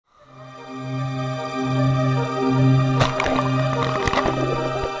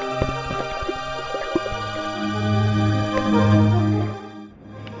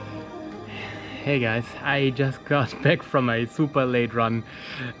guys, I just got back from a super late run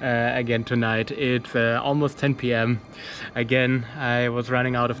again tonight. It's almost 10 p.m. Again, I was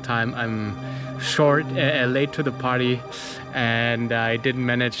running out of time. I'm late to the party, and I didn't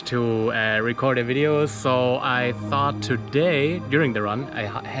manage to record a video. So I thought today, during the run, I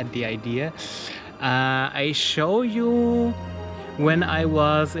had the idea I show you when I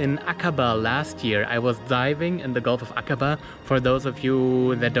was in Aqaba last year. I was diving in the Gulf of Aqaba. For those of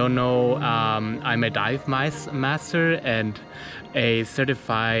you that don't know, I'm a dive master and a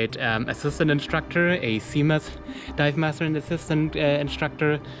certified assistant instructor, a CMAS dive master and assistant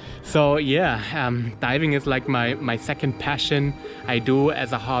instructor. So yeah, diving is like my second passion. I do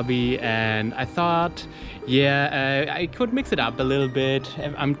as a hobby, and I thought, yeah, I could mix it up a little bit.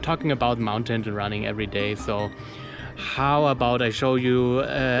 I'm talking about mountains and running every day, so how about I show you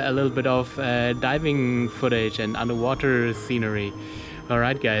a little bit of diving footage and underwater scenery.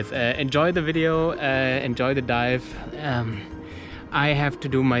 Alright guys, enjoy the video, enjoy the dive. I have to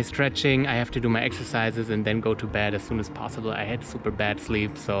do my stretching, I have to do my exercises, and then go to bed as soon as possible. I had super bad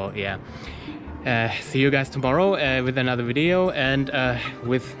sleep, so yeah. See you guys tomorrow with another video and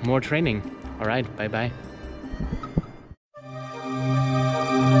with more training. Alright, bye bye.